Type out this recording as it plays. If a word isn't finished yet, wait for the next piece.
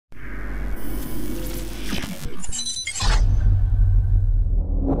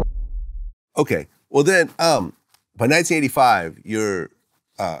Okay. Well then, by 1985, your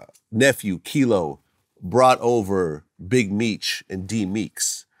nephew Kilo brought over Big Meech and D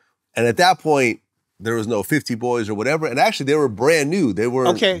Meeks, and at that point there was no 50 Boys or whatever, and actually they were brand new. They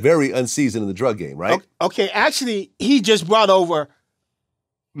were very unseasoned in the drug game, right? Okay. Actually, he just brought over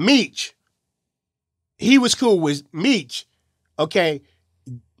Meech. He was cool with Meech. Okay.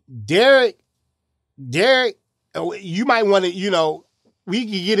 Derek, you might want to, we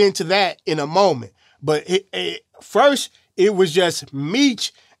can get into that in a moment. But first, it was just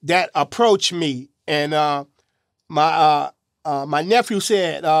Meech that approached me. And my nephew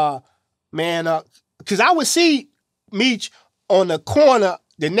said, man, because I would see Meech on the corner,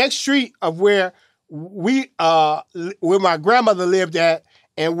 the next street of where where my grandmother lived at,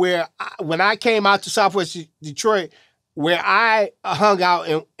 and when I came out to Southwest Detroit, where I hung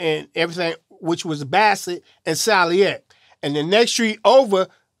out and everything, which was Bassett and Saliette. And the next street over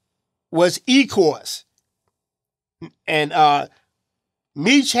was Ecorse. And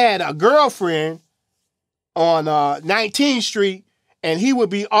Meech had a girlfriend on 19th Street, and he would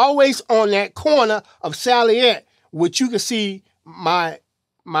be always on that corner of Saliette, which you could see my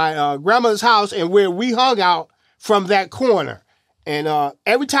grandmother's house and where we hung out from that corner. And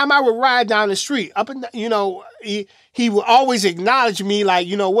every time I would ride down the street, up and he would always acknowledge me like,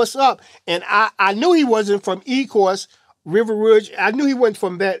 what's up? And I knew he wasn't from Ecorse, River Ridge. I knew he wasn't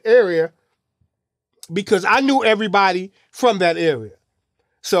from that area because I knew everybody from that area.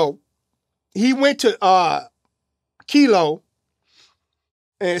 So he went to Kilo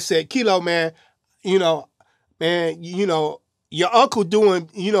and said, Kilo, man, your uncle doing,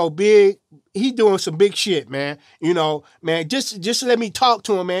 big. He doing some big shit, man. Man, just let me talk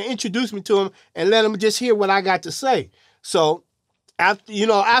to him, man. Introduce me to him and let him just hear what I got to say. So after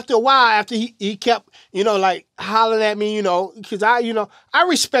a while, after he kept, like hollering at me, because I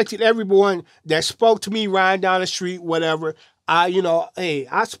respected everyone that spoke to me riding down the street, whatever.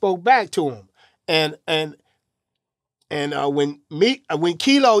 I spoke back to him. And when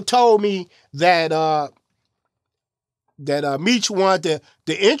Kilo told me that Meech wanted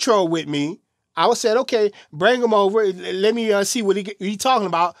the intro with me, I said, okay, bring him over. Let me see what he talking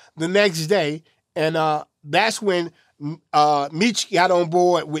about the next day. And that's when Meech got on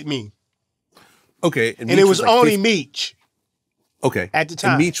board with me. Okay. And it was like only Meech. Okay. At the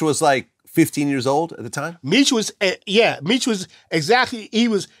time. And Meech was like 15 years old at the time? Meech was exactly, he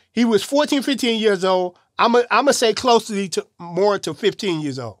was 14, 15 years old. I'm gonna say closely to more to 15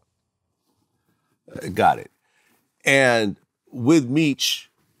 years old. Got it. And with Meech,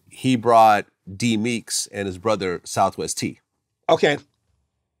 he brought D Meeks and his brother Southwest T. Okay.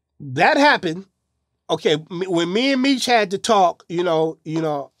 That happened. Okay, when me and Meech had to talk, he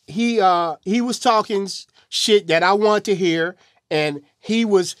was talking shit that I wanted to hear, and he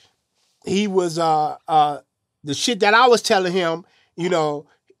was the shit that I was telling him,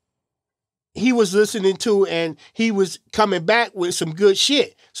 he was listening to, and he was coming back with some good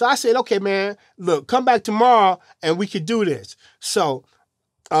shit. So I said, okay, man, look, come back tomorrow and we could do this. So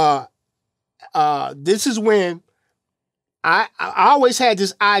this is when I always had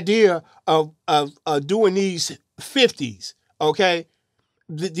this idea of doing these 50s, okay?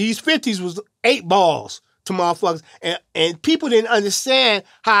 These 50s was 8 balls to motherfuckers. And people didn't understand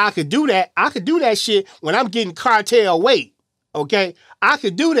how I could do that. I could do that shit when I'm getting cartel weight, okay? I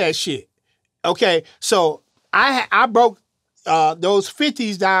could do that shit, okay? So I broke those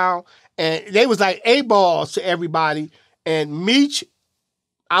 50s down, and they was like 8 balls to everybody. And Meech,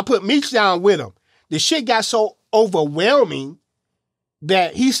 I put Meech down with him. The shit got so overwhelming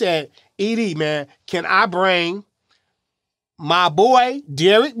that he said, ED, man, can I bring my boy,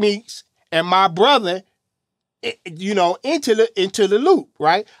 Derek Meeks, and my brother, into the loop,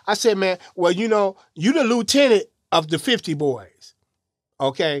 right? I said, man, well, you the lieutenant of the 50 Boys,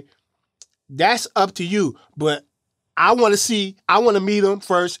 okay? That's up to you, but I want to meet them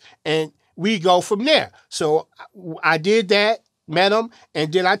first, and we go from there. So I did that, met them,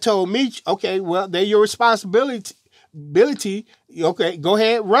 and then I told Meech, okay, well, they're your responsibility. Okay, go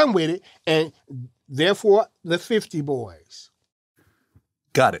ahead, run with it, and therefore the 50 Boys.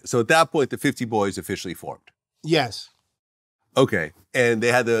 Got it. So at that point, the 50 Boys officially formed. Yes. Okay, and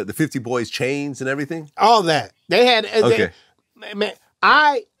they had the 50 Boys chains and everything? All that. They had, okay. Man,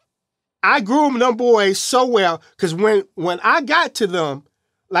 I groomed them boys so well, because when I got to them,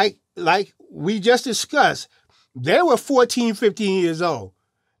 like we just discussed, they were 14, 15 years old.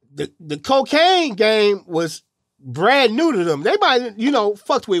 The cocaine game was brand new to them. They might,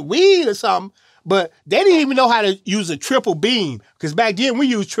 fucked with weed or something, but they didn't even know how to use a triple beam, because back then we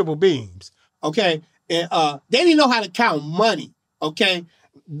used triple beams, okay? And they didn't know how to count money, okay?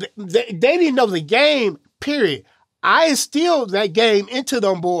 they didn't know the game, period. I instilled that game into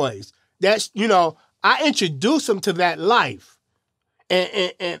them boys. That's, I introduced them to that life.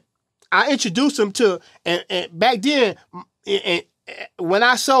 And I introduced them to, and back then, and when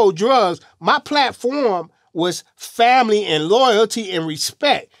I sold drugs, my platform was family and loyalty and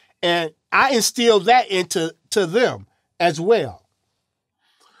respect. And I instilled that into them as well.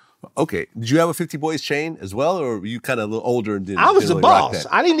 Okay. Did you have a 50 Boyz chain as well, or were you kind of a little older and didn't? I was didn't the really rock boss.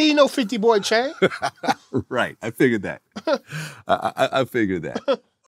 that? I didn't need no 50 boy chain. Right. I figured that. I figured that.